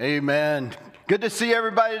Amen. Good to see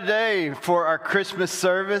everybody today for our Christmas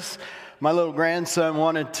service. My little grandson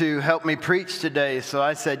wanted to help me preach today, so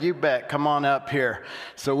I said, you bet, come on up here.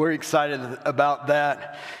 So we're excited about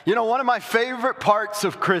that. You know, one of my favorite parts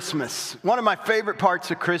of Christmas is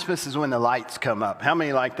when the lights come up. How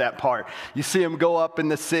many like that part? You see them go up in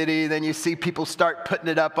the city, then you see people start putting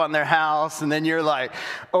it up on their house, and then you're like,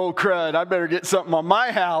 oh crud, I better get something on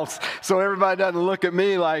my house so everybody doesn't look at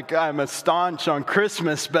me like I'm a staunch on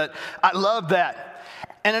Christmas, but I love that.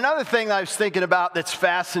 And another thing I was thinking about that's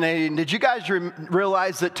fascinating, did you guys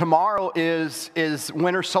realize that tomorrow is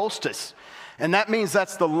winter solstice? And that means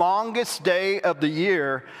that's the longest day of the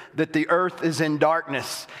year that the earth is in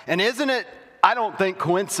darkness. And isn't it, I don't think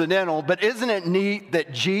coincidental, but isn't it neat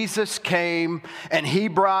that Jesus came and he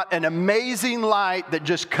brought an amazing light that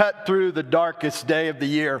just cut through the darkest day of the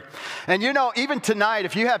year? And you know, even tonight,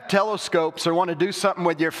 if you have telescopes or want to do something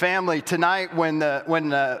with your family, tonight when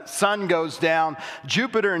the sun goes down,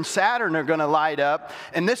 Jupiter and Saturn are going to light up.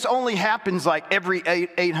 And this only happens like every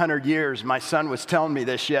 800 years. My son was telling me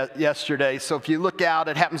this yesterday. So if you look out,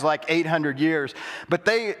 it happens like 800 years. But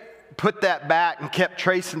they put that back and kept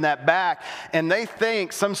tracing that back, and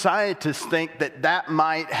some scientists think that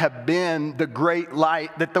might have been the great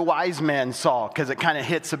light that the wise men saw, because it kind of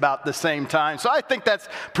hits about the same time. So I think that's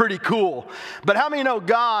pretty cool. But how many know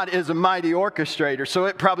God is a mighty orchestrator? So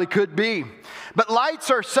it probably could be. But lights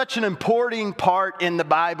are such an important part in the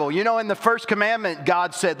Bible. You know, in the first commandment,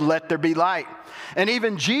 God said, let there be light. And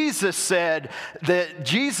even Jesus said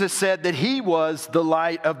that he was the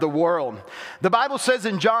light of the world. The Bible says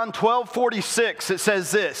in John 12:46, it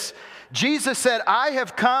says this, Jesus said, I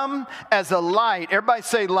have come as a light. Everybody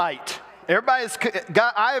say light.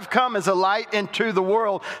 I have come as a light into the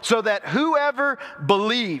world so that whoever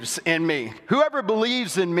believes in me,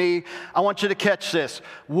 I want you to catch this,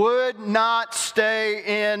 would not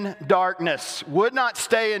stay in darkness.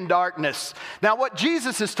 Now what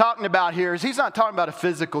Jesus is talking about here is he's not talking about a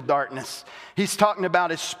physical darkness. He's talking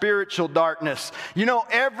about a spiritual darkness. You know,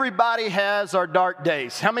 everybody has our dark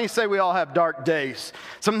days. How many say we all have dark days?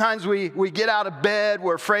 Sometimes we get out of bed,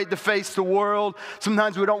 we're afraid to face the world.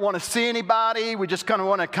 Sometimes we don't want to see anybody. We just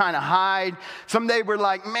want to hide. Some day we're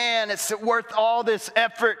like, man, it's worth all this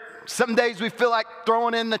effort. Some days we feel like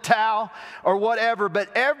throwing in the towel or whatever,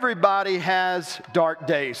 but everybody has dark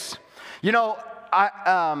days. You know,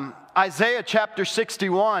 Isaiah chapter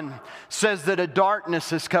 61 says that a darkness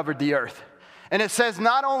has covered the earth. And it says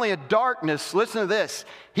not only a darkness, listen to this,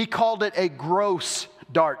 he called it a gross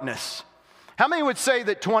darkness. How many would say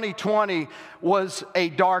that 2020 was a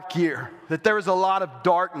dark year, that there was a lot of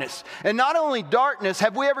darkness? And not only darkness,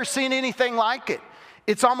 have we ever seen anything like it?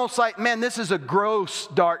 It's almost like, man, this is a gross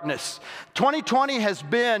darkness. 2020 has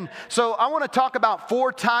been, so I want to talk about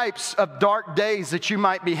 4 types of dark days that you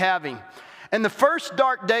might be having. And the first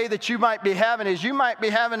dark day that you might be having is you might be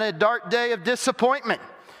having a dark day of disappointment.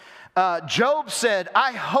 Job said,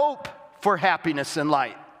 I hope for happiness and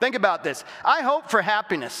light. Think about this. I hope for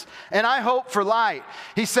happiness and I hope for light.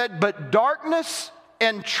 He said, but darkness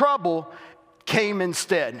and trouble came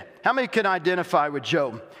instead. How many can identify with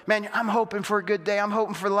Job? Man, I'm hoping for a good day. I'm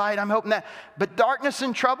hoping for light. I'm hoping that. But darkness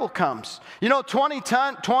and trouble comes. You know,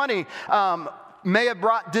 2020 may have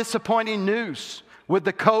brought disappointing news with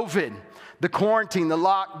the COVID, the quarantine, the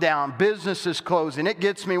lockdown, businesses closing. It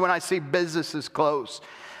gets me when I see businesses close.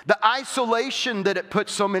 The isolation that it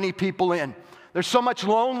puts so many people in. There's so much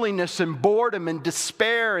loneliness and boredom and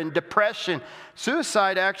despair and depression.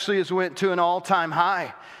 Suicide actually has went to an all-time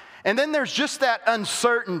high. And then there's just that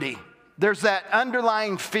uncertainty. There's that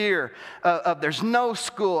underlying fear of there's no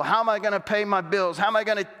school. How am I going to pay my bills? How am I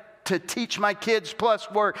going to teach my kids plus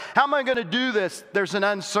work? How am I going to do this? There's an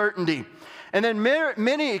uncertainty. And then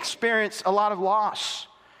many experience a lot of loss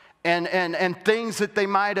and things that they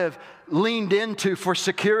might have leaned into for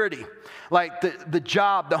security, like the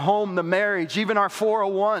job, the home, the marriage, even our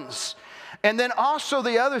 401s. And then also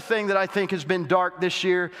the other thing that I think has been dark this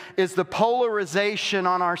year is the polarization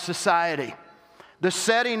on our society. The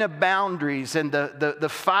setting of boundaries and the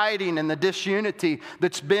fighting and the disunity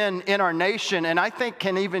that's been in our nation, and I think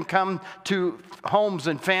can even come to homes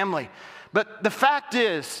and family. But the fact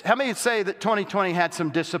is, how many say that 2020 had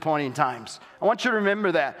some disappointing times? I want you to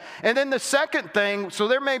remember that. And then the second thing, so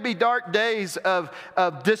there may be dark days of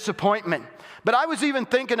disappointment. But I was even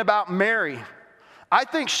thinking about Mary. I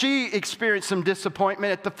think she experienced some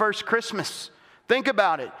disappointment at the first Christmas. Think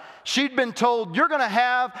about it. She'd been told, you're going to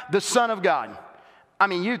have the Son of God. I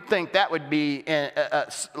mean, you'd think that would be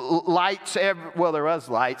lights. Well, there was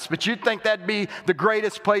lights, but you'd think that'd be the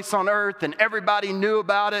greatest place on earth, and everybody knew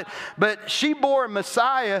about it. But she bore a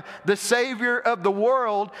Messiah, the Savior of the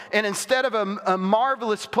world, and instead of a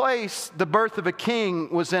marvelous place, the birth of a king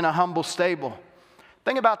was in a humble stable.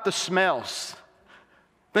 Think about the smells.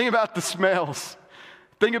 Think about the smells.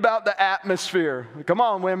 Think about the atmosphere. Come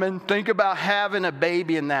on, women. Think about having a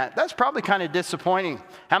baby in that. That's probably kind of disappointing.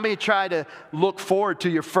 How many try to look forward to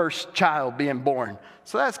your first child being born?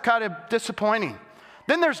 So that's kind of disappointing.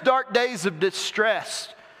 Then there's dark days of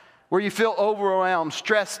distress where you feel overwhelmed,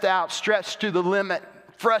 stressed out, stretched to the limit,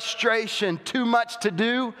 frustration, too much to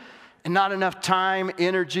do, and not enough time,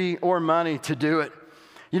 energy, or money to do it.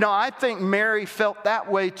 You know, I think Mary felt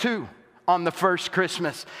that way too. On the first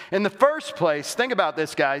Christmas. In the first place, think about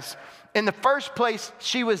this, guys. In the first place,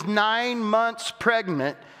 she was 9 months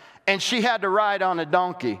pregnant and she had to ride on a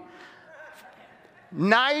donkey.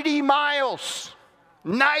 90 miles.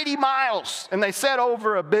 90 miles. And they said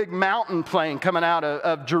over a big mountain plain coming out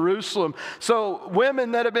of Jerusalem. So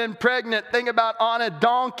women that have been pregnant, think about on a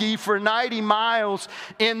donkey for 90 miles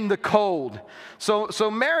in the cold. So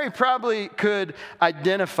Mary probably could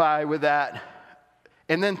identify with that.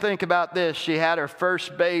 And then think about this. She had her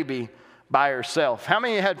first baby by herself. How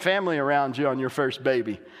many had family around you on your first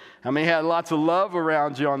baby? How many had lots of love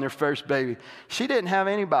around you on their first baby? She didn't have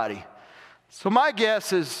anybody. So my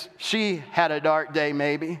guess is she had a dark day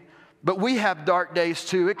maybe. But we have dark days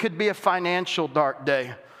too. It could be a financial dark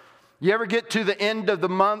day. You ever get to the end of the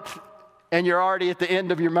month and you're already at the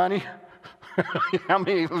end of your money?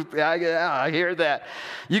 I hear that.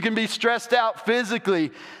 You can be stressed out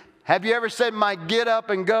physically. Have you ever said my get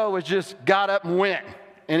up and go was just got up and went?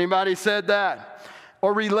 Anybody said that?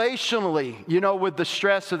 Or relationally, you know, with the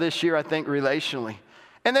stress of this year, I think relationally.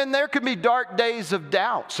 And then there could be dark days of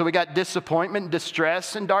doubt. So we got disappointment,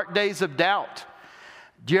 distress, and dark days of doubt.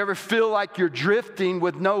 Do you ever feel like you're drifting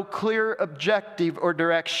with no clear objective or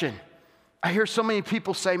direction? I hear so many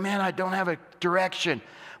people say, man, I don't have a direction.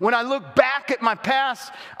 When I look back at my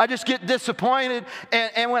past, I just get disappointed.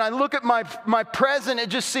 And when I look at my present, it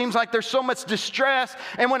just seems like there's so much distress.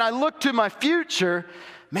 And when I look to my future,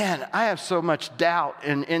 man, I have so much doubt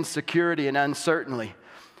and insecurity and uncertainty.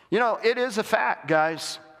 You know, it is a fact,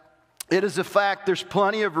 guys. It is a fact. There's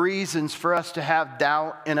plenty of reasons for us to have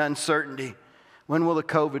doubt and uncertainty. When will the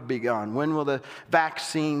COVID be gone? When will the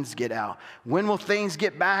vaccines get out? When will things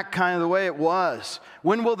get back kind of the way it was?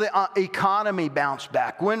 When will the economy bounce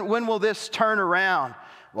back? When will this turn around?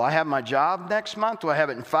 Will I have my job next month? Will I have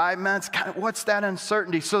it in 5 months? Kind of, what's that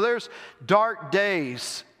uncertainty? So there's dark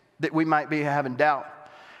days that we might be having doubt.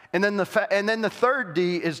 And then the third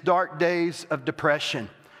D is dark days of depression.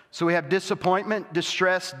 So we have disappointment,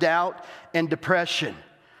 distress, doubt, and depression.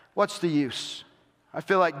 What's the use? I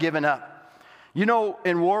feel like giving up. You know,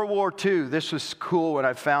 in World War II, this was cool when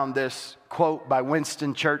I found this quote by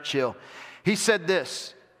Winston Churchill. He said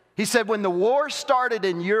this. He said, when the war started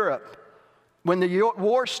in Europe, the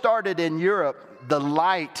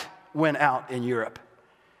light went out in Europe.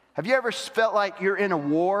 Have you ever felt like you're in a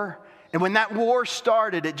war? And when that war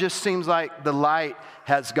started, it just seems like the light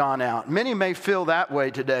has gone out. Many may feel that way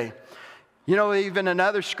today. You know, even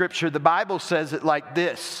another scripture, the Bible says it like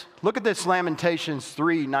this. Look at this, Lamentations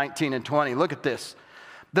 3:19 and 20. Look at this.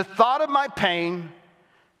 The thought of my pain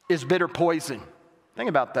is bitter poison. Think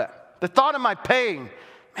about that. The thought of my pain,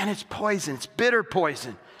 man, it's poison. It's bitter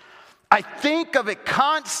poison. I think of it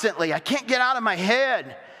constantly. I can't get out of my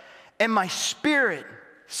head. And my spirit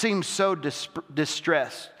seems so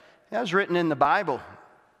distressed. That was written in the Bible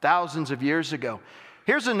thousands of years ago.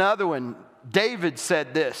 Here's another one. David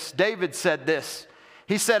said this.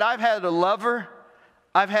 He said, I've had a lover,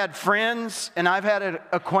 I've had friends, and I've had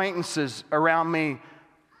acquaintances around me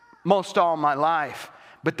most all my life.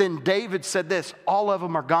 But then David said this, all of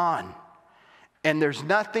them are gone. And there's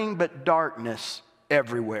nothing but darkness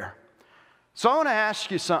everywhere. So I want to ask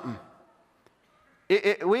you something.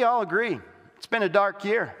 We all agree. It's been a dark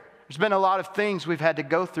year. There's been a lot of things we've had to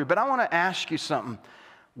go through. But I want to ask you something.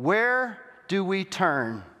 Where do we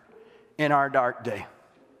turn in our dark day?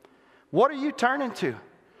 What are you turning to?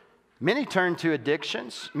 Many turn to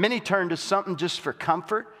addictions. Many turn to something just for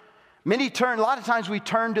comfort. A lot of times we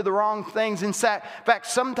turn to the wrong things. In fact,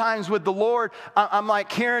 sometimes with the Lord, I'm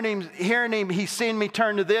like hearing him. He's seeing me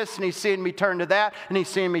turn to this, and he's seeing me turn to that, and he's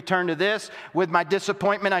seeing me turn to this. With my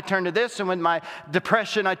disappointment, I turn to this, and with my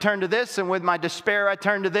depression, I turn to this, and with my despair, I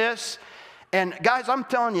turn to this. And guys, I'm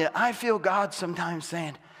telling you, I feel God sometimes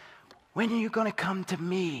saying, when are you going to come to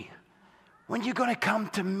me? When are you going to come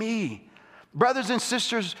to me? Brothers and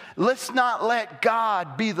sisters, let's not let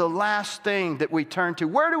God be the last thing that we turn to.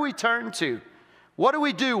 Where do we turn to? What do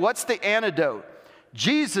we do? What's the antidote?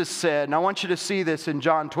 Jesus said, and I want you to see this in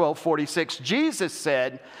John 12:46. Jesus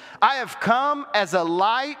said, I have come as a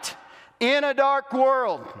light in a dark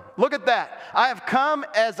world. Look at that. I have come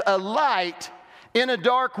as a light in a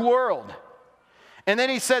dark world. And then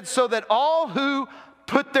he said, so that all who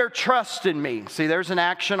put their trust in me, see, there's an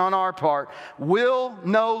action on our part, will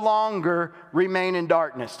no longer remain in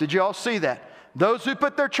darkness. Did you all see that? Those who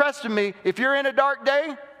put their trust in me, if you're in a dark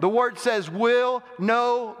day, the word says, will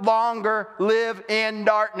no longer live in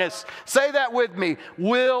darkness. Say that with me.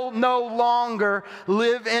 Will no longer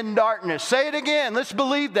live in darkness. Say it again. Let's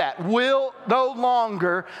believe that. Will no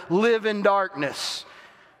longer live in darkness.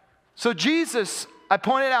 So Jesus, I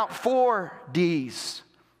pointed out 4 D's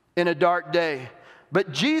in a dark day.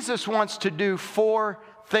 But Jesus wants to do 4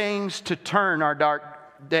 things to turn our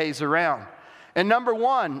dark days around. And number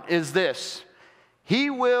 1 is this. He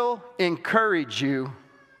will encourage you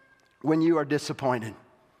when you are disappointed.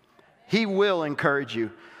 He will encourage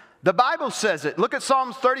you. The Bible says it. Look at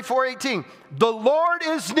Psalms 34:18. The Lord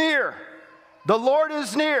is near. The Lord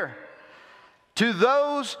is near to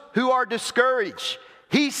those who are discouraged.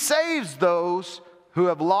 He saves those who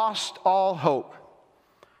have lost all hope.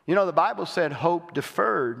 You know, the Bible said hope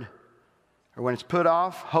deferred, or when it's put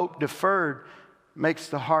off, hope deferred makes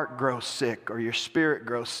the heart grow sick or your spirit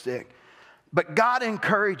grow sick. But God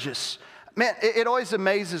encourages. Man, it always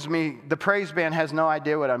amazes me. The praise band has no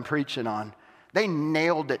idea what I'm preaching on. They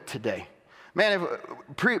nailed it today. Man,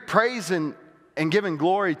 praising and giving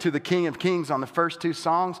glory to the King of Kings on the first 2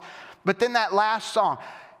 songs. But then that last song,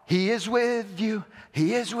 He is with you,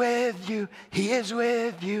 He is with you, He is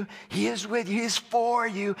with you, He is with you, He is for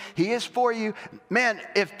you, He is for you. Man,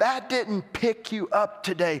 if that didn't pick you up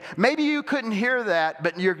today, maybe you couldn't hear that,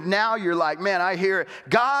 but now you're like, man, I hear it.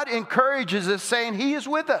 God encourages us saying He is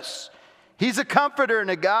with us. He's a comforter and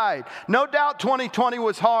a guide. No doubt 2020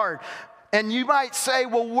 was hard. And you might say,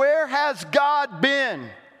 well, where has God been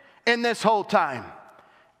in this whole time?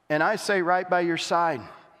 And I say right by your side.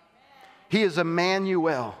 He is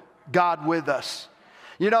Emmanuel, God with us.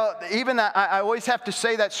 You know, even I always have to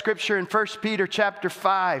say that scripture in 1 Peter chapter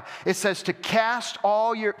 5. It says to cast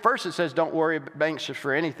all your, first it says don't worry, be anxious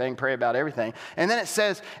for anything, pray about everything. And then it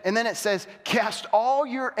says, cast all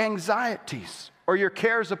your anxieties or your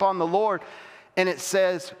cares upon the Lord. And it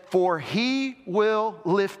says, for He will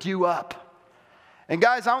lift you up. And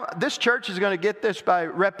guys, this church is going to get this by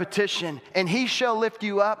repetition. And He shall lift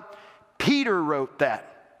you up. Peter wrote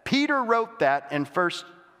that. Peter wrote that in 1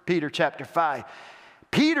 Peter chapter 5.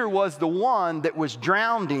 Peter was the one that was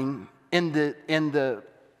drowning in the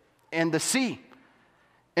sea.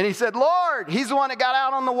 And he said, Lord, he's the one that got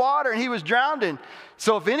out on the water and he was drowning.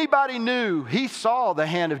 So if anybody knew, he saw the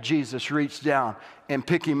hand of Jesus reach down and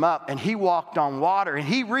pick him up, and he walked on water, and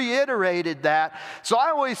he reiterated that. So I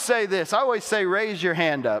always say this. I always say, raise your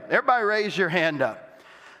hand up. Everybody raise your hand up.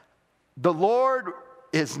 The Lord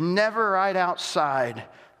is never right outside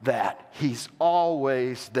that. He's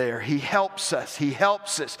always there. He helps us. He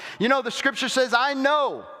helps us. You know, the scripture says, I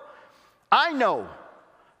know.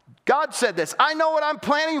 God said this. I know what I'm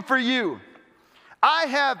planning for you. I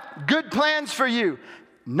have good plans for you,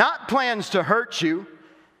 not plans to hurt you.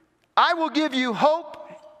 I will give you hope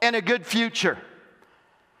and a good future.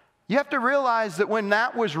 You have to realize that when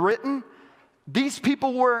that was written, these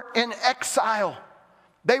people were in exile.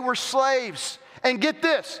 They were slaves. And get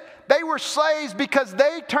this, they were slaves because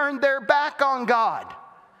they turned their back on God.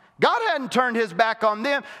 God hadn't turned His back on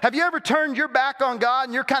them. Have you ever turned your back on God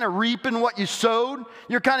and you're kind of reaping what you sowed?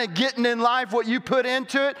 You're kind of getting in life what you put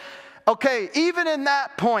into it? Okay, even in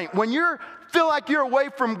that point, when you feel like you're away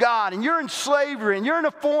from God and you're in slavery and you're in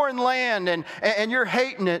a foreign land and you're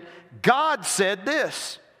hating it, God said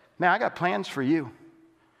this. Man, I got plans for you.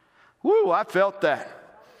 Woo, I felt that.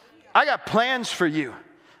 I got plans for you.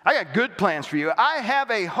 I got good plans for you. I have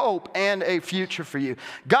a hope and a future for you.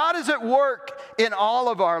 God is at work in all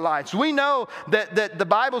of our lives. We know that the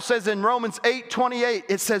Bible says in Romans 8:28,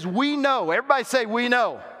 it says, we know. Everybody say, we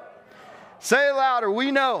know. Say it louder, we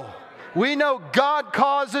know. We know God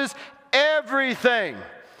causes everything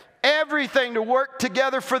to work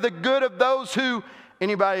together for the good of those who,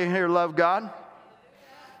 anybody here love God?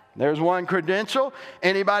 There's one credential.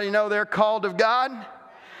 Anybody know they're called of God?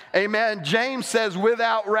 Amen. James says,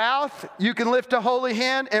 without wrath, you can lift a holy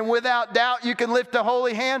hand, and without doubt, you can lift a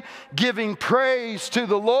holy hand, giving praise to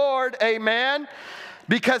the Lord. Amen.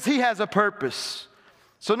 Because He has a purpose.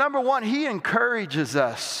 So number one, He encourages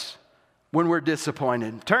us when we're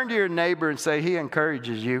disappointed. Turn to your neighbor and say, He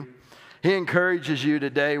encourages you. He encourages you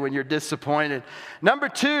today when you're disappointed. Number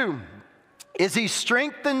 2 is He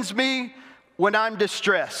strengthens me when I'm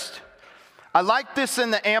distressed. I like this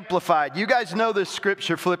in the Amplified. You guys know this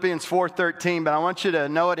scripture, Philippians 4:13, but I want you to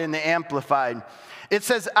know it in the Amplified. It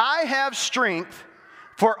says, I have strength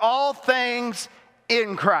for all things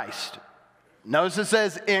in Christ. Notice it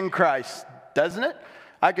says in Christ, doesn't it?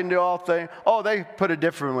 I can do all things. Oh, they put a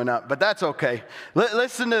different one up, but that's okay.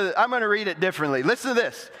 I'm going to read it differently. Listen to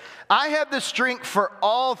this. I have the strength for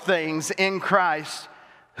all things in Christ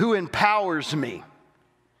who empowers me.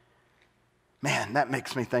 Man, that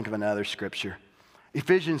makes me think of another scripture.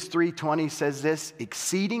 Ephesians 3:20 says this,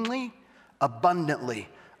 exceedingly abundantly,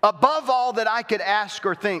 above all that I could ask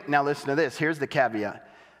or think. Now listen to this. Here's the caveat.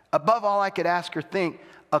 Above all I could ask or think,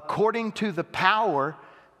 according to the power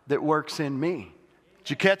that works in me. Did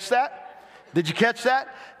you catch that? Did you catch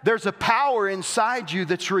that? There's a power inside you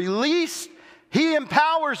that's released. He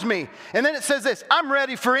empowers me. And then it says this, I'm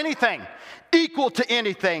ready for anything, equal to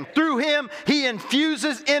anything. Through Him, He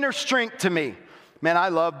infuses inner strength to me. Man, I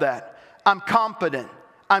love that. I'm confident.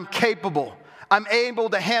 I'm capable. I'm able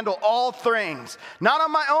to handle all things, not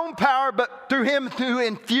on my own power, but through Him who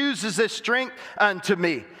infuses this strength unto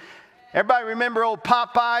me. Everybody remember old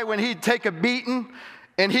Popeye when he'd take a beating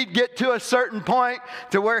and he'd get to a certain point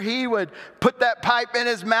to where he would put that pipe in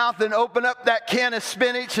his mouth and open up that can of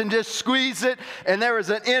spinach and just squeeze it, and there was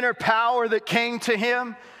an inner power that came to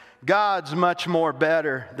him? God's much more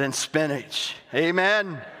better than spinach.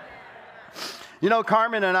 Amen. You know,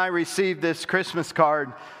 Carmen and I received this Christmas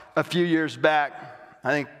card a few years back,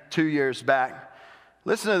 I think 2 years back.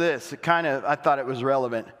 Listen to this. I thought it was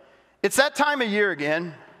relevant. It's that time of year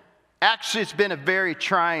again. Actually, it's been a very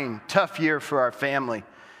trying, tough year for our family.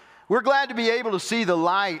 We're glad to be able to see the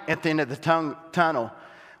light at the end of the tunnel.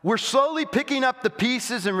 We're slowly picking up the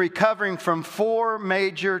pieces and recovering from 4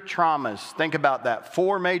 major traumas. Think about that.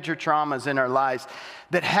 4 major traumas in our lives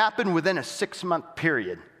that happened within a 6-month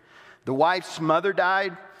period. The wife's mother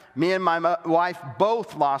died. Me and my wife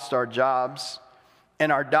both lost our jobs.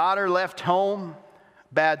 And our daughter left home.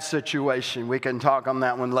 Bad situation. We can talk on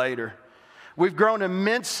that one later. We've grown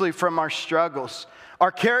immensely from our struggles.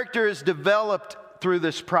 Our character is developed through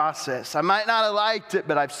this process. I might not have liked it,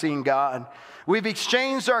 but I've seen God. We've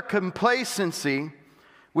exchanged our complacency.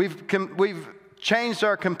 We've changed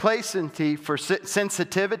our complacency for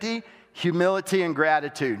sensitivity, humility, and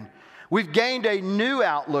gratitude. We've gained a new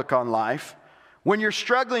outlook on life. When you're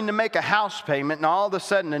struggling to make a house payment and all of a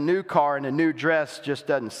sudden a new car and a new dress just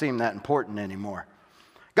doesn't seem that important anymore.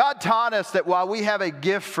 God taught us that while we have a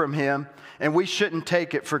gift from Him and we shouldn't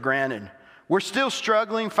take it for granted, we're still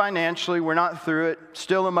struggling financially. We're not through it.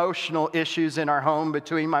 Still emotional issues in our home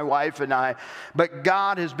between my wife and I. But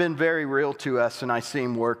God has been very real to us, and I see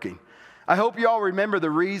Him working. I hope you all remember the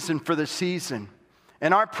reason for the season.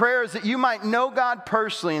 And our prayer is that you might know God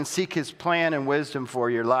personally and seek His plan and wisdom for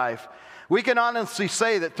your life. We can honestly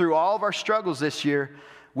say that through all of our struggles this year,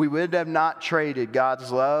 we would have not traded God's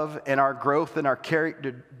love and our growth and our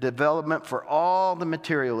character development for all the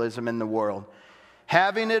materialism in the world.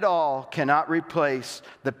 Having it all cannot replace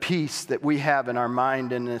the peace that we have in our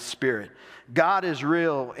mind and in the spirit. God is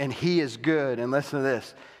real and He is good. And listen to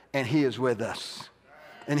this, and He is with us.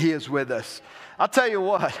 And He is with us. I'll tell you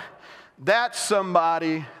what, that's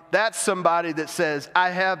somebody that says,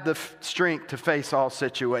 I have the strength to face all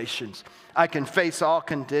situations. I can face all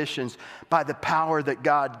conditions by the power that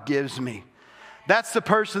God gives me. That's the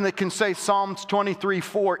person that can say Psalms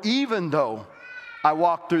 23:4, even though I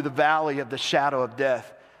walk through the valley of the shadow of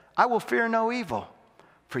death, I will fear no evil,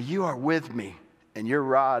 for you are with me, and your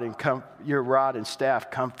rod and staff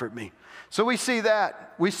comfort me. So we see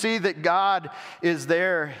that. We see that God is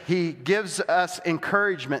there. He gives us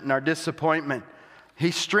encouragement in our disappointment.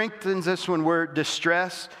 He strengthens us when we're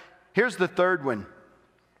distressed. Here's the third one.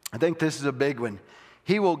 I think this is a big one.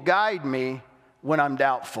 He will guide me when I'm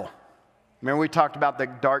doubtful. Remember we talked about the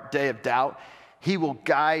dark day of doubt? He will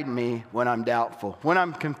guide me when I'm doubtful, when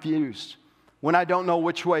I'm confused, when I don't know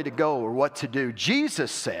which way to go or what to do.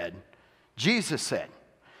 Jesus said,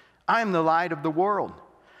 I am the light of the world.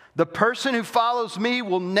 The person who follows me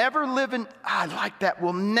will never live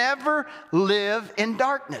will never live in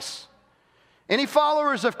darkness. Any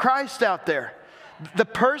followers of Christ out there? The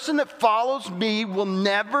person that follows me will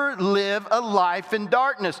never live a life in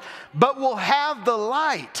darkness, but will have the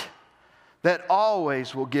light that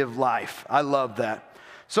always will give life. I love that.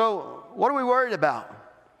 So what are we worried about?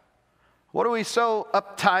 What are we so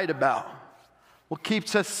uptight about? What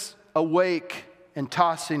keeps us awake and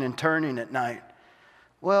tossing and turning at night?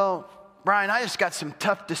 Well, Brian, I just got some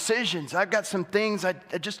tough decisions. I've got some things I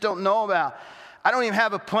just don't know about. I don't even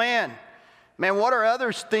have a plan. Man, what are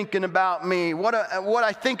others thinking about me? What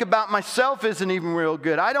I think about myself isn't even real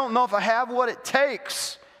good. I don't know if I have what it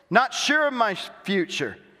takes. Not sure of my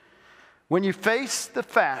future. When you face the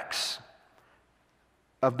facts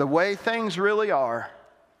of the way things really are,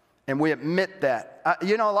 and we admit that. A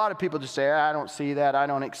lot of people just say, I don't see that, I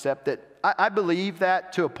don't accept it. I believe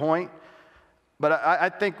that to a point, but I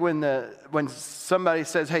think when somebody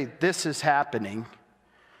says, hey, this is happening,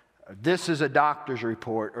 this is a doctor's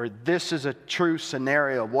report, or this is a true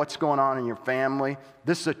scenario of what's going on in your family,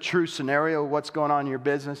 this is a true scenario of what's going on in your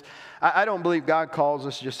business, I don't believe God calls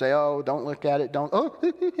us to just say, oh, don't look at it, don't,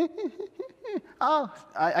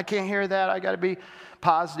 I can't hear that, I got to be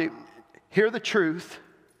positive. Hear the truth,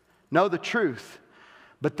 know the truth,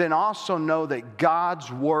 but then also know that God's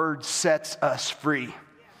word sets us free.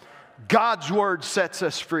 God's word sets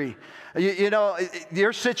us free.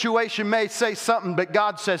 Your situation may say something, but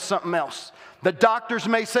God says something else. The doctors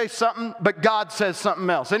may say something, but God says something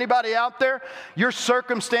else. Anybody out there? Your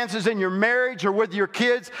circumstances in your marriage or with your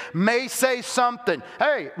kids may say something.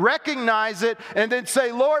 Hey, recognize it and then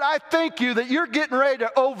say, Lord, I thank you that you're getting ready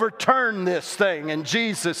to overturn this thing in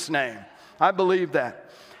Jesus' name. I believe that.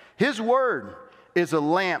 His word is a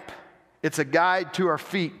lamp. It's a guide to our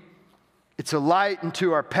feet. It's a light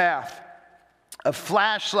into our path. A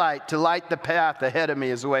flashlight to light the path ahead of me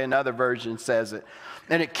is the way another version says it.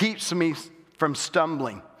 And it keeps me from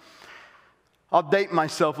stumbling. I'll date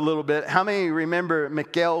myself a little bit. How many remember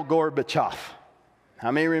Mikhail Gorbachev? How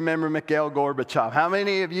many remember Mikhail Gorbachev? How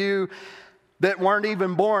many of you that weren't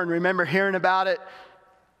even born remember hearing about it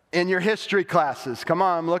in your history classes? Come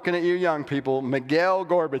on, I'm looking at you young people. Mikhail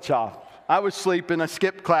Gorbachev. I was sleeping. I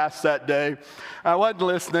skipped class that day. I wasn't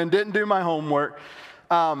listening, didn't do my homework.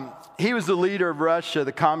 He was the leader of Russia,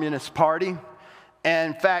 the Communist Party.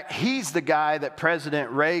 And in fact, he's the guy that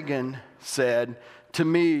President Reagan said, to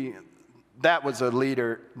me, that was a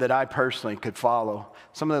leader that I personally could follow.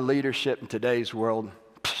 Some of the leadership in today's world,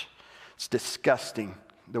 it's disgusting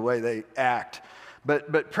the way they act.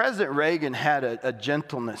 But President Reagan had a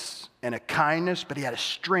gentleness and a kindness, but he had a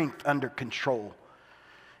strength under control.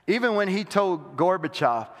 Even when he told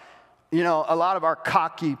Gorbachev, a lot of our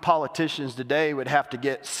cocky politicians today would have to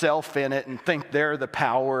get self in it and think they're the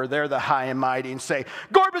power, they're the high and mighty, and say,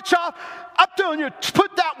 Gorbachev, I'm telling you,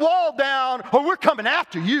 put that wall down or we're coming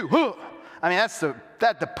after you. I mean,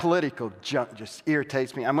 the political junk just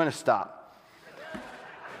irritates me. I'm going to stop.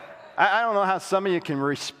 I don't know how some of you can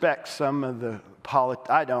respect some of the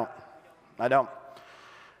I don't.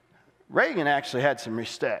 Reagan actually had some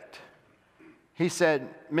respect. He said,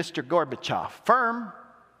 Mr. Gorbachev, firm,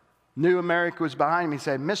 knew America was behind him. He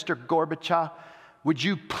said, Mr. Gorbachev, would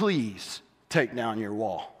you please take down your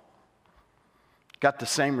wall? Got the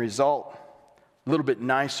same result. A little bit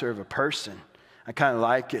nicer of a person. I kind of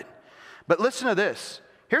like it. But listen to this.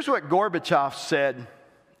 Here's what Gorbachev said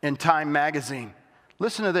in Time magazine.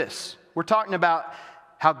 Listen to this. We're talking about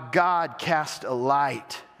how God cast a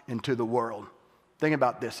light into the world. Think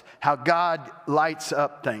about this. How God lights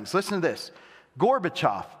up things. Listen to this.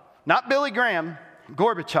 Gorbachev, not Billy Graham,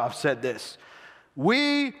 Gorbachev said this.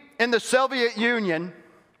 We in the Soviet Union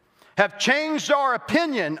have changed our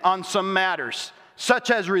opinion on some matters, such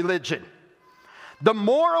as religion. The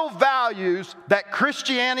moral values that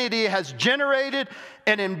Christianity has generated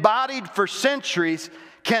and embodied for centuries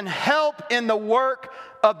can help in the work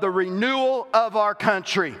of the renewal of our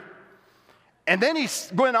country. And then he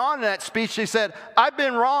went on in that speech, he said, I've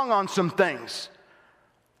been wrong on some things.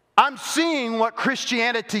 I'm seeing what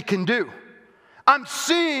Christianity can do. I'm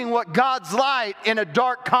seeing what God's light in a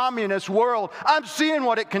dark communist world, I'm seeing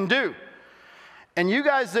what it can do. And you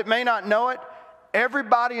guys that may not know it,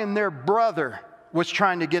 everybody and their brother was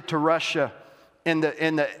trying to get to Russia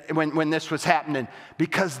when this was happening,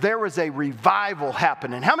 because there was a revival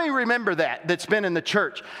happening. How many remember that's been in the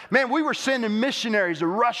church? Man, we were sending missionaries to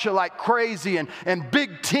Russia like crazy, and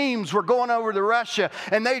big teams were going over to Russia,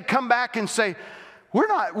 and they'd come back and say, we're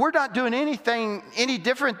not doing anything any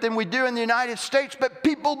different than we do in the United States, but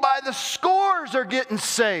people by the scores are getting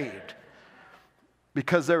saved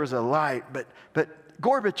because there was a light. But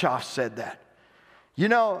Gorbachev said that.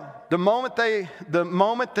 The moment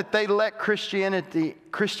that they let Christianity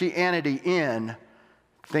in,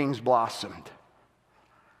 things blossomed.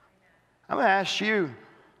 I'm going to ask you,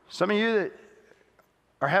 some of you that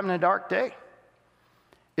are having a dark day,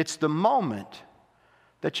 it's the moment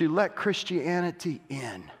that you let Christianity in.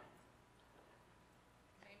 Amen.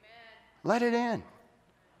 Let it in.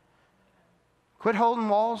 Quit holding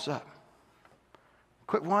walls up.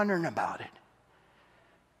 Quit wondering about it.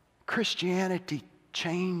 Christianity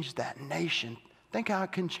changed that nation. Think how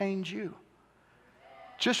it can change you.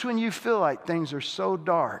 just when you feel like things are so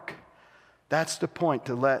dark, that's the point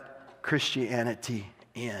to let Christianity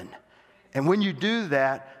in. And when you do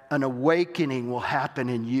that, an awakening will happen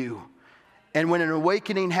in you. And when an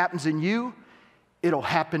awakening happens in you, it'll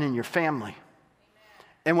happen in your family.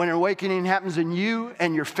 And when an awakening happens in you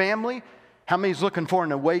and your family, how many's looking for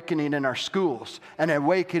an awakening in our schools, an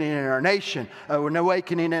awakening in our nation, an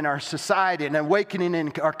awakening in our society, an awakening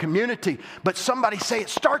in our community? But somebody say, it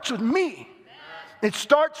starts with me. It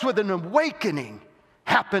starts with an awakening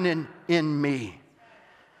happening in me.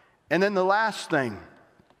 And then the last thing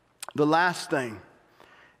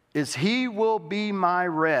is He will be my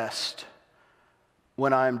rest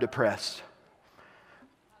when I am depressed.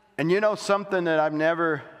 And you know something that I've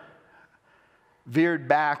never veered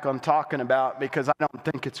back on talking about, because I don't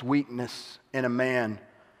think it's weakness in a man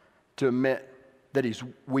to admit that he's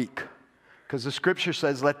weak. Because the scripture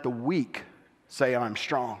says, let the weak say I'm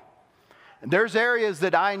strong. And there's areas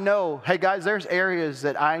that I know, hey guys, there's areas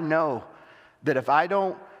that I know that if I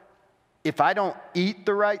don't eat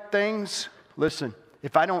the right things, listen,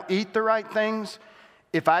 if I don't eat the right things,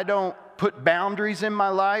 if I don't put boundaries in my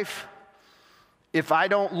life, if I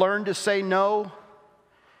don't learn to say no,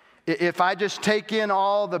 if I just take in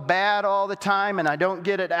all the bad all the time and I don't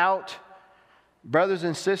get it out, brothers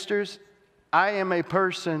and sisters, I am a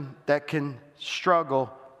person that can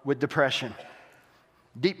struggle with depression,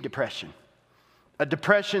 deep depression. A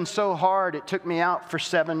depression so hard it took me out for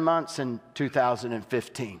 7 months in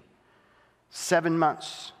 2015. 7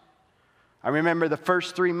 months. I remember the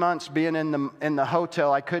first 3 months being in the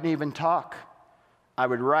hotel, I couldn't even talk. I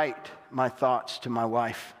would write my thoughts to my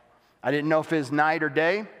wife. I didn't know if it was night or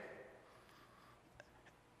day.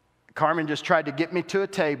 Carmen just tried to get me to a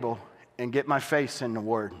table and get my face in the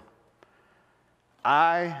Word.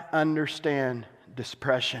 I understand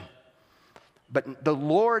depression, but the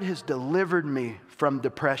Lord has delivered me from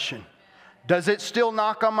depression. Does it still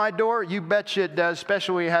knock on my door? You betcha it does,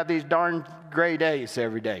 especially when you have these darn gray days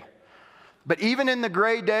every day. But even in the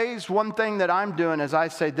gray days, one thing that I'm doing is I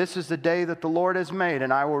say, this is the day that the Lord has made,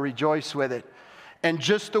 and I will rejoice with it. And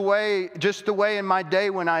just the way in my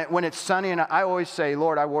day when it's sunny, and I always say,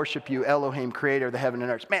 Lord, I worship you, Elohim, creator of the heaven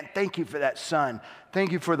and earth. Man, thank you for that sun.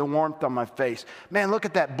 Thank you for the warmth on my face. Man, look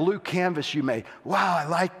at that blue canvas you made. Wow, I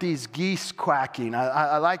like these geese quacking.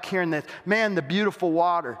 I like hearing this. Man, the beautiful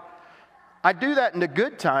water. I do that in the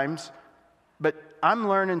good times, but I'm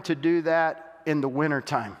learning to do that in the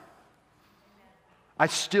wintertime. I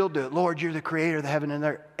still do it. Lord, you're the creator of the heaven and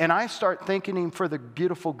earth. And I start thanking Him for the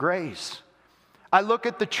beautiful grays. I look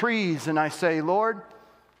at the trees and I say, Lord,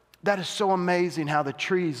 that is so amazing how the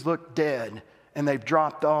trees look dead and they've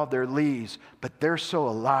dropped all their leaves, but they're so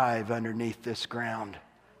alive underneath this ground.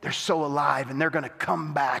 They're so alive and they're going to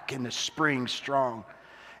come back in the spring strong.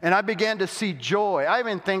 And I began to see joy. I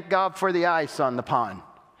even thank God for the ice on the pond.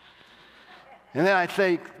 And then I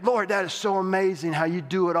think, Lord, that is so amazing how you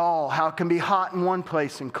do it all, how it can be hot in one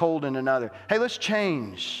place and cold in another. Hey, let's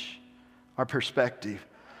change our perspective.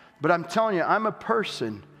 But I'm telling you, I'm a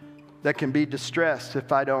person that can be distressed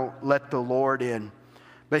if I don't let the Lord in.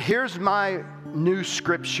 But here's my new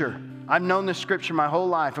scripture. I've known this scripture my whole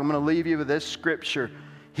life. I'm going to leave you with this scripture.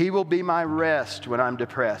 He will be my rest when I'm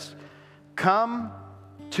depressed. Come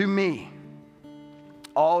to me,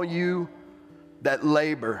 all you that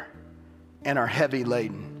labor and are heavy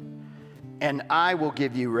laden, and I will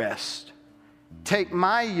give you rest. Take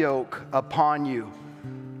my yoke upon you.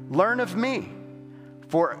 Learn of me.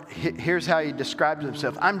 For here's how He describes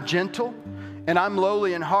Himself. I'm gentle and I'm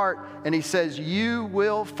lowly in heart. And He says, you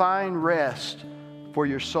will find rest for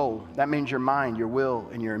your soul. That means your mind, your will,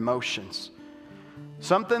 and your emotions.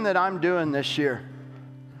 Something that I'm doing this year.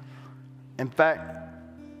 In fact,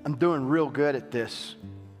 I'm doing real good at this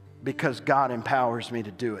because God empowers me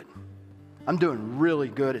to do it. I'm doing really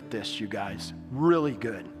good at this, you guys. Really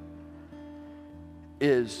good.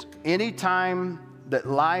 Is anytime that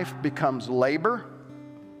life becomes labor,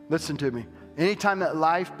 listen to me. Anytime that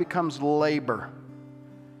life becomes labor,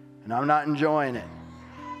 and I'm not enjoying it,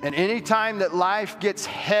 and anytime that life gets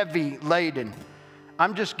heavy laden,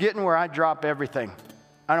 I'm just getting where I drop everything.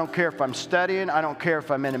 I don't care if I'm studying. I don't care if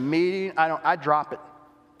I'm in a meeting. I drop it.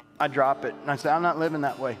 I drop it. And I say, I'm not living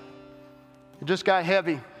that way. It just got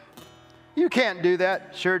heavy. You can't do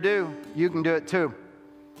that. Sure do. You can do it too.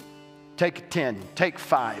 Take 10. Take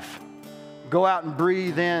 5. Go out and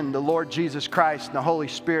breathe in the Lord Jesus Christ and the Holy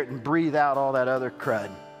Spirit and breathe out all that other crud.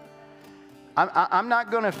 I'm not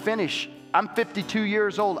going to finish. I'm 52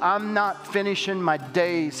 years old. I'm not finishing my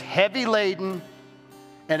days heavy laden,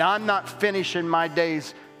 and I'm not finishing my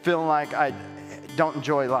days feeling like I don't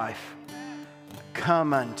enjoy life.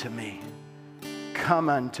 Come unto me. come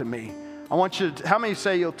unto me. I want you to, how many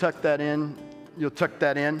say you'll tuck that in? You'll tuck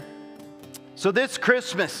that in. So this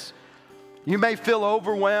Christmas, you may feel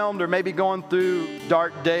overwhelmed or maybe going through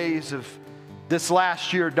dark days of this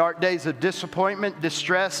last year, dark days of disappointment,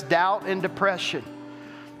 distress, doubt, and depression.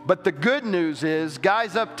 But the good news is,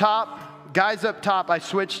 guys up top, I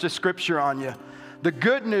switched to scripture on you. The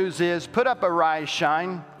good news is, put up Arise,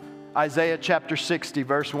 Shine, Isaiah chapter 60,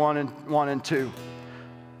 verse 1 and 2.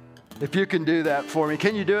 If you can do that for me.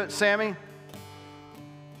 Can you do it, Sammy?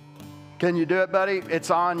 Can you do it, buddy? It's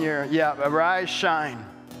on your, yeah, Arise, Shine.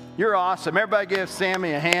 You're awesome. Everybody give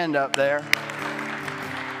Sammy a hand up there.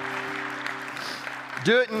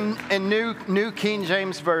 Do it in New King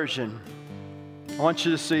James Version. I want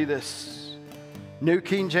you to see this. New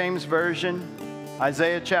King James Version,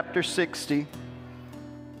 Isaiah chapter 60.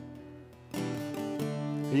 Are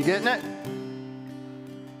you getting it?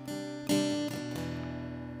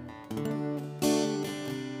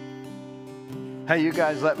 Hey, you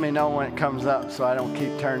guys let me know when it comes up so I don't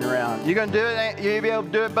keep turning around. You gonna do it? You be able to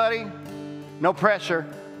do it, buddy? No pressure.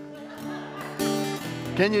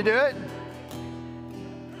 Can you do it?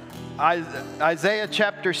 Isaiah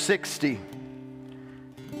chapter 60.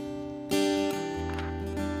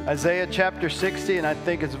 Isaiah chapter 60, and I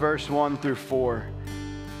think it's verse 1 through 4.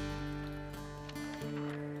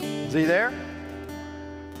 Is he there?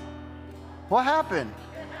 What happened?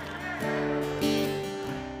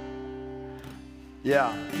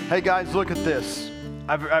 Yeah. Hey guys, look at this.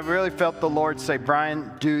 I've really felt the Lord say,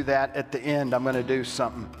 Brian, do that at the end. I'm going to do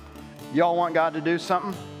something. Y'all want God to do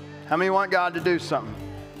something? How many want God to do something?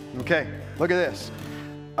 Okay, look at this.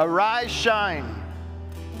 Arise, shine,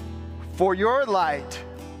 for your light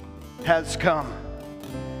has come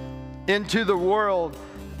into the world.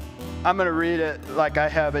 I'm going to read it like I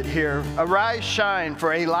have it here. Arise, shine,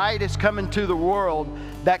 for a light has come into the world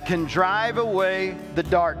that can drive away the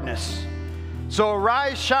darkness. So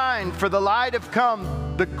arise, shine, for the light have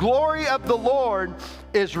come. The glory of the Lord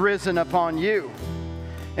is risen upon you.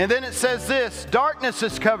 And then it says this, darkness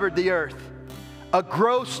has covered the earth, a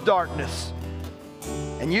gross darkness.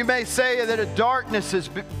 And you may say that a darkness has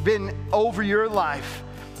been over your life.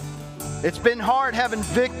 It's been hard having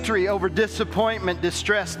victory over disappointment,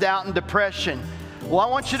 distress, doubt, and depression. Well, I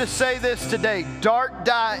want you to say this today. Dark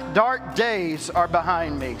days are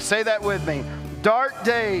behind me. Say that with me. Dark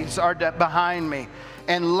days are behind me.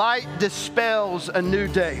 And light dispels a new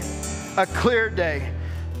day, a clear day.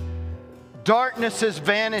 Darkness is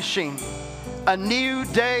vanishing. A new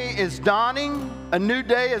day is dawning. A new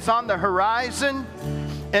day is on the horizon.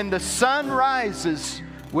 And the sun rises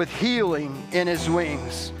with healing in his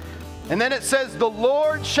wings. And then it says, the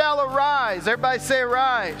Lord shall arise. Everybody say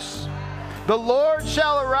arise. The Lord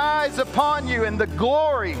shall arise upon you, and the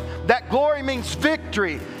glory, that glory means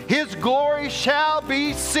victory. His glory shall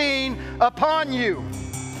be seen upon you.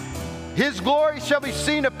 His glory shall be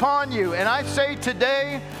seen upon you. And I say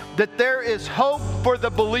today that there is hope for the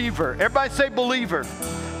believer. Everybody say believer.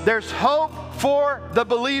 There's hope for the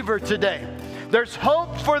believer today. There's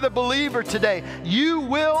hope for the believer today. You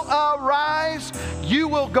will arise. You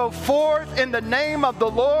will go forth in the name of the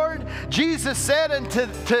Lord. Jesus said unto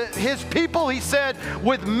his people, he said,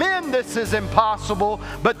 with men this is impossible,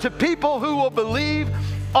 but to people who will believe,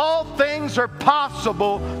 all things are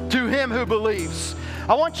possible to him who believes.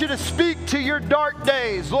 I want you to speak to your dark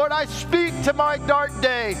days. Lord, I speak to my dark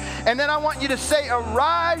day. And then I want you to say,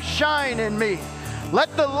 arise, shine in me.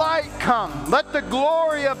 Let the light come. Let the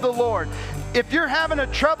glory of the Lord. If you're having a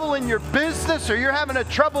trouble in your business or you're having a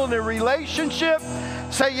trouble in a relationship,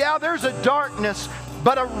 say, yeah, there's a darkness,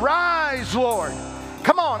 but arise, Lord.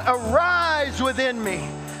 Come on, arise within me.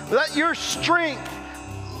 Let your strength,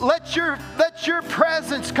 let your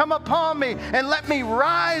presence come upon me, and let me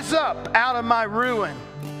rise up out of my ruin.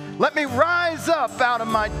 Let me rise up out of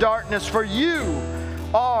my darkness, for you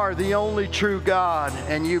are the only true God,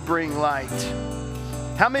 and you bring light.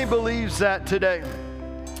 How many believes that today?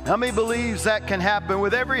 How many believes that can happen?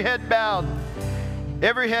 With every head bowed,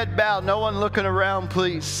 no one looking around,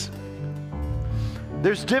 please.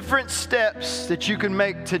 There's different steps that you can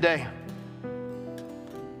make today.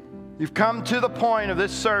 You've come to the point of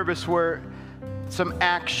this service where some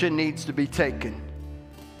action needs to be taken.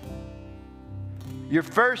 Your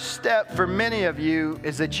first step for many of you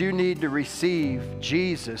is that you need to receive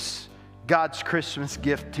Jesus, God's Christmas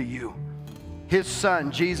gift to you. His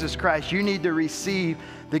Son, Jesus Christ. You need to receive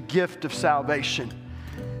the gift of salvation.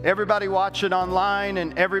 Everybody watching online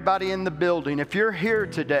and everybody in the building, if you're here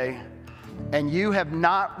today and you have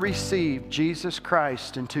not received Jesus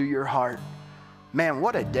Christ into your heart, man,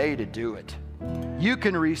 what a day to do it. You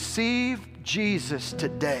can receive Jesus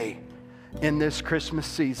today. in this Christmas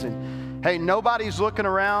season. Hey, nobody's looking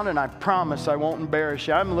around, and I promise I won't embarrass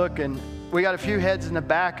you. I'm looking. We got a few heads in the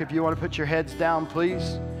back. If you want to put your heads down,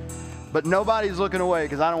 please. But nobody's looking away,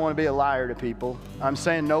 because I don't want to be a liar to people. I'm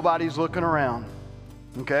saying nobody's looking around.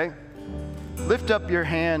 Okay? Lift up your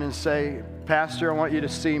hand and say, Pastor, I want you to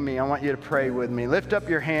see me. I want you to pray with me. Lift up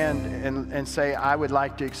your hand and say, I would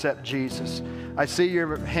like to accept Jesus. I see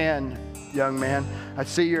your hand, young man. I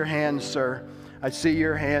see your hand, sir. I see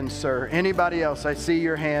your hand, sir. Anybody else? I see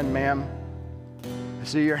your hand, ma'am. I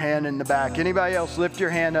see your hand in the back. Anybody else? Lift your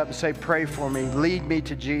hand up and say, pray for me. Lead me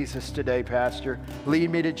to Jesus today, Pastor. Lead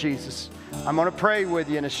me to Jesus. I'm going to pray with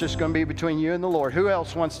you, and it's just going to be between you and the Lord. Who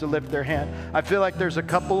else wants to lift their hand? I feel like there's a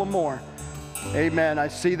couple of more. Amen. I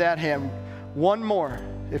see that hand. One more.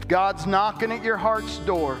 If God's knocking at your heart's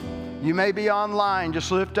door, you may be online.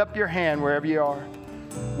 Just lift up your hand wherever you are.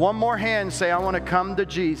 One more hand. Say, I want to come to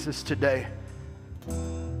Jesus today.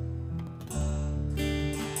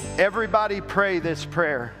 Everybody pray this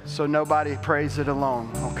prayer so nobody prays it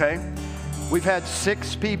alone, okay? We've had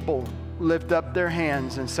 6 people lift up their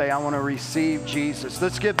hands and say, I want to receive Jesus.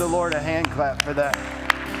 Let's give the Lord a hand clap for that.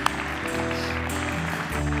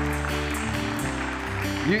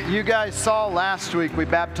 You guys saw last week we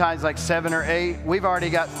baptized like 7 or 8. We've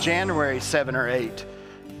already got January 7 or 8.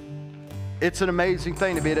 It's an amazing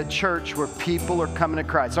thing to be at a church where people are coming to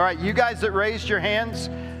Christ. All right, you guys that raised your hands,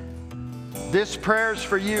 this prayer is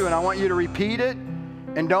for you, and I want you to repeat it.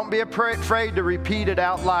 And don't be afraid to repeat it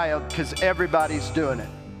out loud, because everybody's doing it.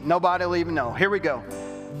 Nobody will even know. Here we go.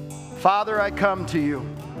 Father, I come to you,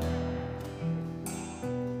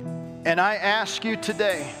 and I ask you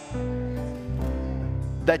today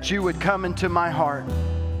that you would come into my heart.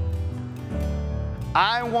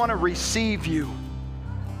 I want to receive you.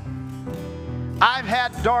 I've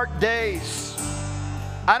had dark days.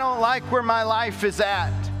 I don't like where my life is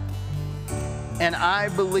at. And I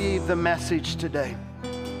believe the message today.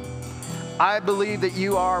 I believe that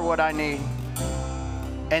you are what I need,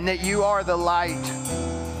 and that you are the light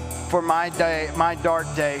for my day, my dark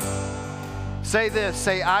day. Say this,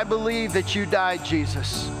 say, I believe that you died,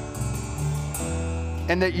 Jesus,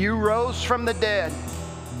 and that you rose from the dead,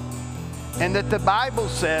 and that the Bible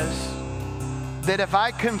says that if I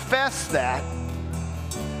confess that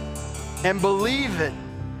and believe it,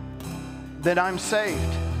 that I'm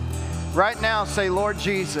saved. Right now, say, Lord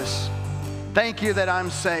Jesus, thank you that I'm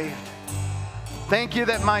saved. Thank you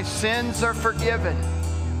that my sins are forgiven.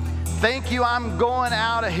 Thank you I'm going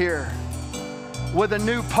out of here with a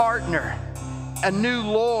new partner, a new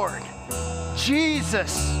Lord.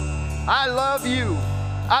 Jesus, I love you.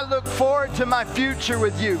 I look forward to my future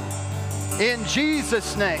with you. In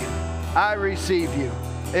Jesus' name, I receive you.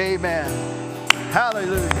 Amen.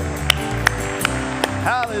 Hallelujah.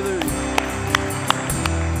 Hallelujah.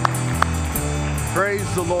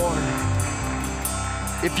 Praise the Lord.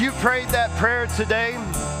 If you prayed that prayer today,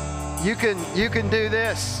 you can do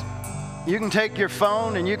this. You can take your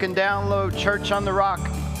phone and you can download Church on the Rock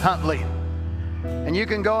Huntley. And you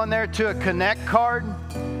can go in there to a Connect card,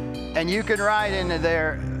 and you can write into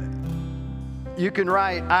there, you can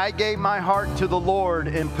write, I gave my heart to the Lord,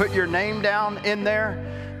 and put your name down in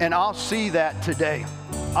there, and I'll see that today.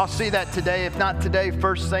 I'll see that today, if not today,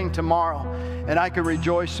 first thing tomorrow, and I can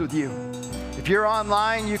rejoice with you. If you're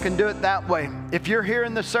online, you can do it that way. If you're here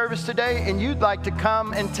in the service today and you'd like to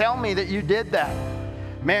come and tell me that you did that,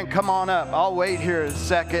 man, come on up. I'll wait here a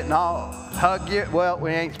second and I'll hug you. Well,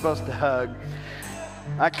 we ain't supposed to hug.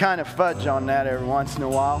 I kind of fudge on that every once in a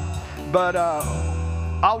while. But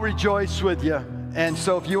I'll rejoice with you. And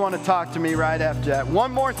so if you want to talk to me right after that.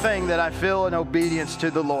 One more thing that I feel in obedience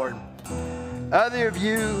to the Lord. Other of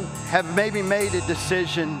you have maybe made a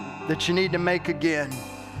decision that you need to make again.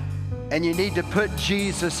 And you need to put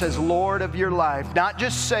Jesus as Lord of your life. Not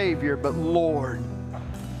just Savior, but Lord.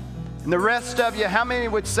 And the rest of you, how many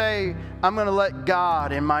would say, I'm going to let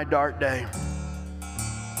God in my dark day?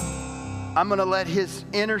 I'm going to let His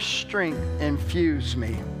inner strength infuse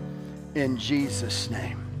me in Jesus'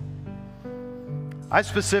 name. I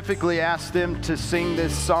specifically asked them to sing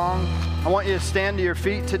this song. I want you to stand to your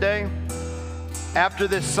feet today. After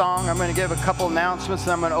this song, I'm going to give a couple announcements,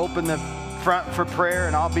 and I'm going to open the front for prayer,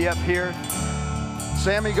 and I'll be up here.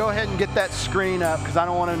 Sammy, go ahead and get that screen up, because I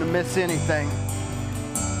don't want him to miss anything.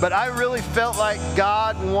 But I really felt like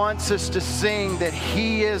God wants us to sing that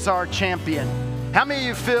He is our champion. How many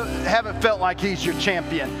of you haven't felt like He's your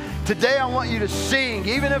champion? Today I want you to sing,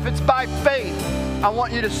 even if it's by faith. I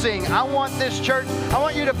want you to sing. I want this church, I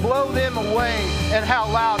want you to blow them away and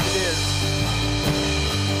how loud it is.